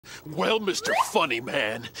Well, Mr. Funny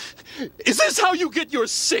Man, is this how you get your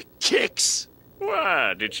sick kicks?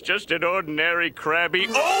 What? It's just an ordinary crabby.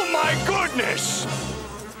 Oh my goodness!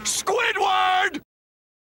 Squidward!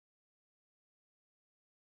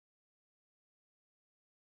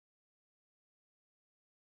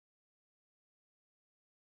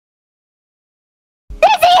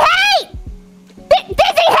 Dizzy hate!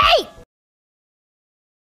 Dizzy hate!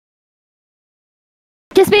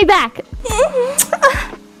 Just be back.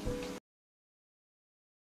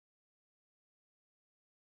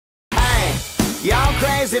 Y'all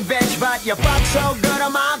crazy bitch, but you fuck so good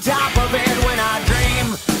I'm on top of it when I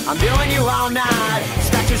dream. I'm doing you all night,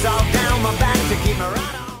 scratches all down my back to keep me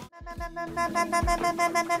right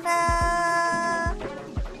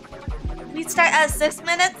on. We start at 6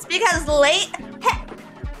 minutes because late.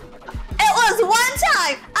 It was one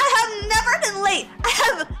time. I have never been late. I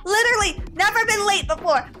have literally never been late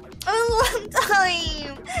before. One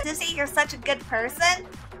time. Dizzy, you're such a good person.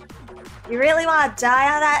 You really want to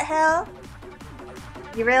die on that hill?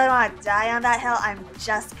 You really want to die on that hill? I'm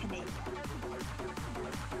just Canadian.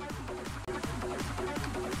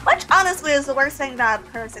 Which honestly is the worst thing that a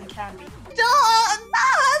person can be. No,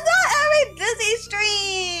 that's not every Dizzy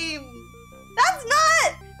stream. That's not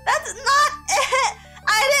it.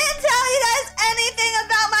 I didn't tell you guys anything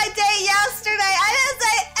about my day yesterday. I didn't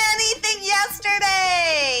say anything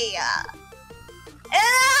yesterday.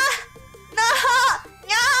 No.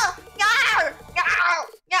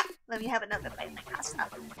 Let me have another bite of my pasta.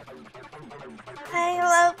 I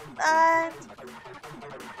love that.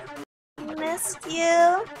 Missed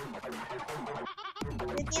you.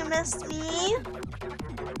 Did you miss me?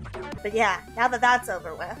 But yeah, now that that's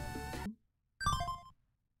over with.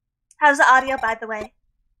 How's the audio, by the way?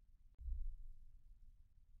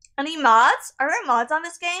 Any mods? Are there mods on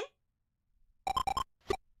this game?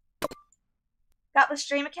 Got the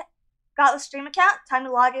stream account? Time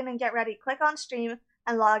to log in and get ready. Click on stream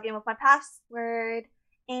and log in with my password,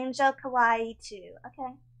 Angel Kawaii 2.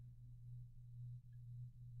 Okay.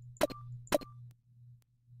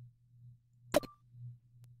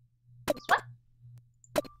 What?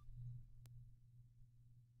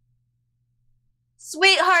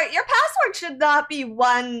 Sweetheart, your password should not be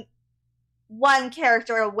one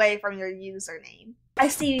character away from your username. I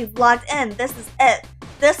see you've logged in. This is it.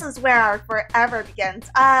 This is where our forever begins.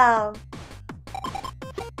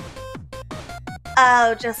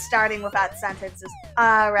 Oh, just starting with that sentence is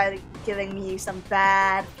already giving me some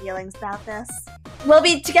bad feelings about this. We'll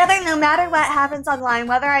be together no matter what happens online,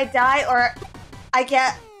 whether I die or I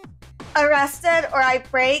get arrested or I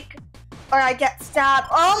break or I get stabbed.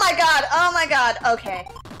 Oh my god, okay.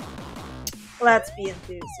 Let's be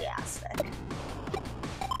enthusiastic.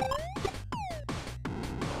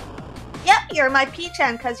 Yep, you're my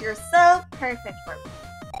P-chan because you're so perfect for me.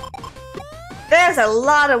 There's a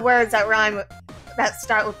lot of words that rhyme with that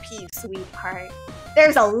start with P, sweetheart.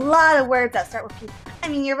 There's a lot of words that start with P. I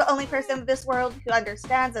mean, you're the only person in this world who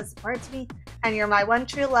understands and supports me, and you're my one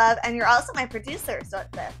true love, and you're also my producer, so it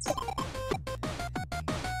fits.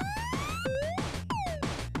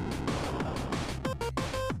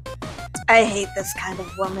 I hate this kind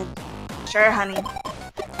of woman. Sure, honey.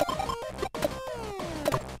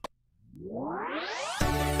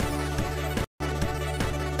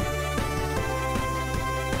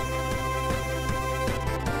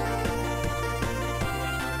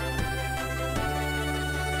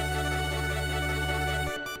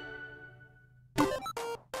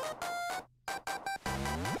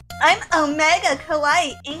 I'm Omega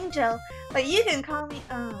Kawaii Angel, but you can call me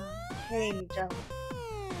Angel.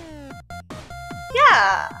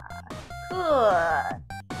 Yeah, cool,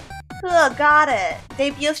 got it.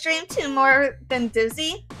 Debut stream 2 more than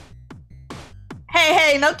Dizzy.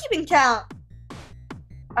 Hey, no keeping count.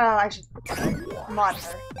 Oh, I should mod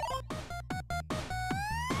her.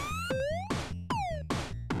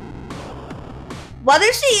 What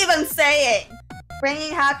is she even saying?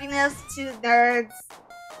 Bringing happiness to nerds.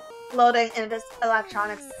 Floating in this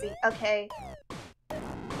electronic sea. Okay.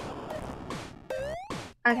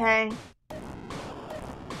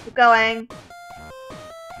 Keep going.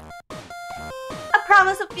 A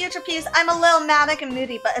promise of future peace. I'm a little manic and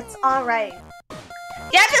moody, but it's alright. You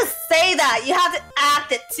can't just say that. You have to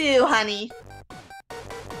act it too, honey.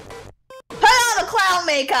 Put on the clown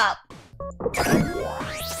makeup.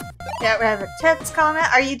 Get rid of the tits comment.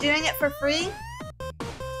 Are you doing it for free?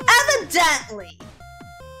 Evidently.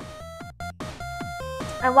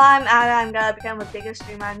 And while I'm at it, I'm gonna become the biggest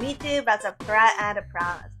streamer on YouTube. That's a threat and a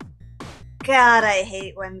promise. God, I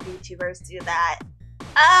hate when VTubers do that.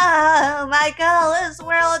 Oh, my goal is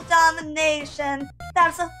world domination.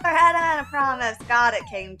 That's a threat and a promise. Got it,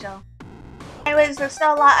 Angel. Anyways, there's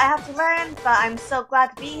still a lot I have to learn, but I'm so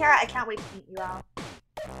glad to be here. I can't wait to meet you all.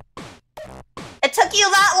 It took you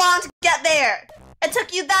that long to get there. It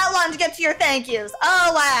took you that long to get to your thank yous.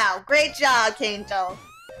 Oh, wow. Great job, Angel.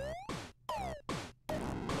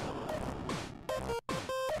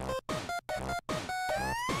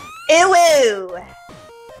 Ew-woo.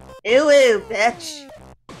 Ew-woo, bitch.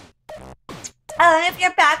 Oh, and if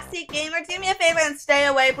you're a backseat gamer, do me a favor and stay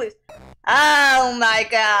away, please. Oh my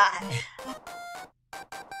god.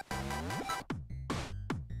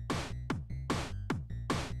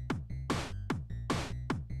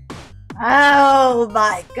 Oh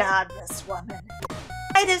my god, this woman.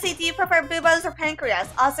 Hi Dizzy, do you prefer boobas or pancreas?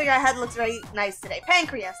 Also, your head looks very nice today.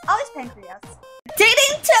 Pancreas. Always pancreas.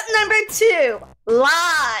 Dating tip number 2.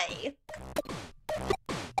 Lie.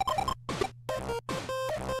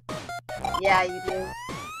 Yeah, you do.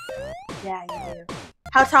 Yeah, you do.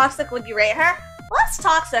 How toxic would you rate her? Less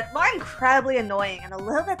toxic, more incredibly annoying, and a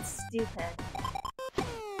little bit stupid.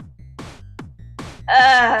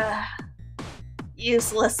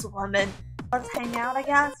 Useless woman. Let's hang out, I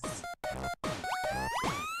guess.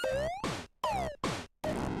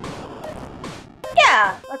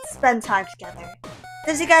 Yeah, let's spend time together.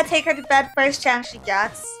 Does he gotta take her to bed first chance she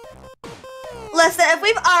gets? Listen, if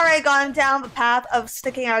we've already gone down the path of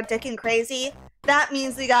sticking our dick in crazy, that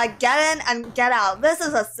means we gotta get in and get out. This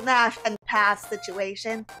is a smash and pass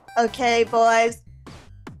situation. Okay, boys?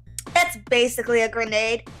 It's basically a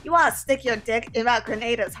grenade. You wanna stick your dick in that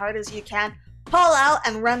grenade as hard as you can, pull out,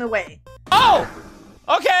 and run away. Oh!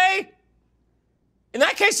 Okay! In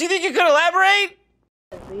that case, do you think you could elaborate?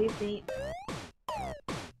 Believe me.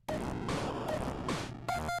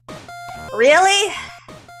 Really?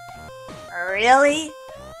 Really?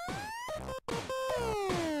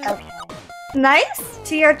 Okay. Nice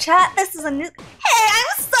to your chat. This is a new. Hey,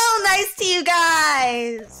 I'm so nice to you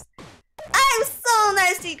guys. I'm so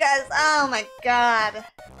nice to you guys. Oh my god.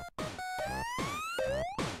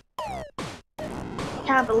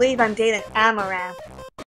 Can't believe I'm dating Amaranth.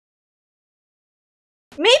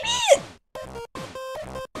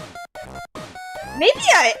 Maybe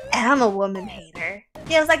I am a woman hater.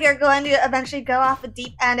 Feels like you're going to eventually go off the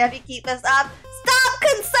deep end if you keep this up. Stop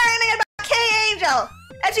concerning about K-Angel!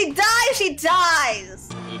 If she dies, she dies!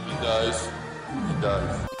 If he dies, he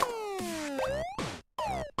dies.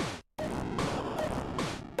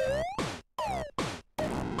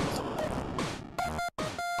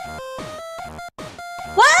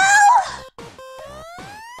 Well...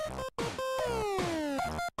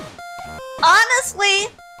 honestly...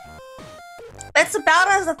 it's about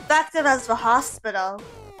as effective as the hospital.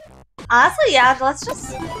 Honestly, yeah, let's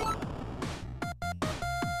just...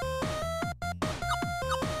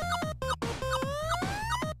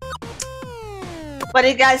 What do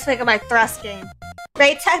you guys think of my thrust game?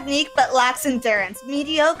 Great technique, but lacks endurance.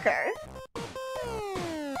 Mediocre.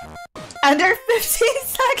 Under 15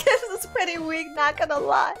 seconds is pretty weak, not gonna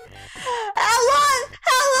lie. How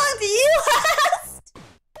long do you last?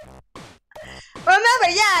 Remember,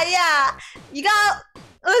 yeah. You gotta,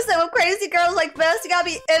 listen, with crazy girls like this, you gotta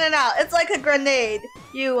be in and out. It's like a grenade.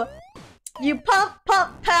 You pump,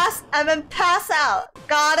 pass, and then pass out.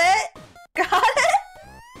 Got it? Got it?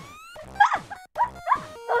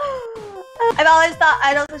 I've always thought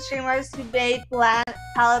idols and streamers who made bland,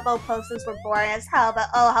 palatable posters were boring as hell, but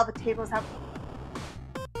oh, how the tables have...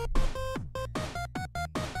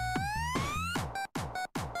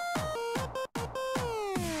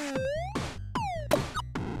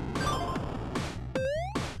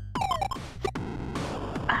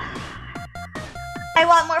 I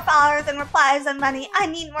want more followers and replies and money. I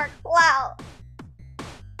need more clout.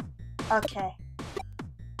 Okay.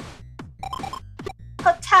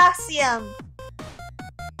 Potassium.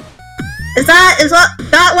 Is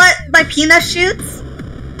that what my penis shoots?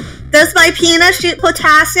 Does my penis shoot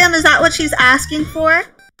potassium? Is that what she's asking for?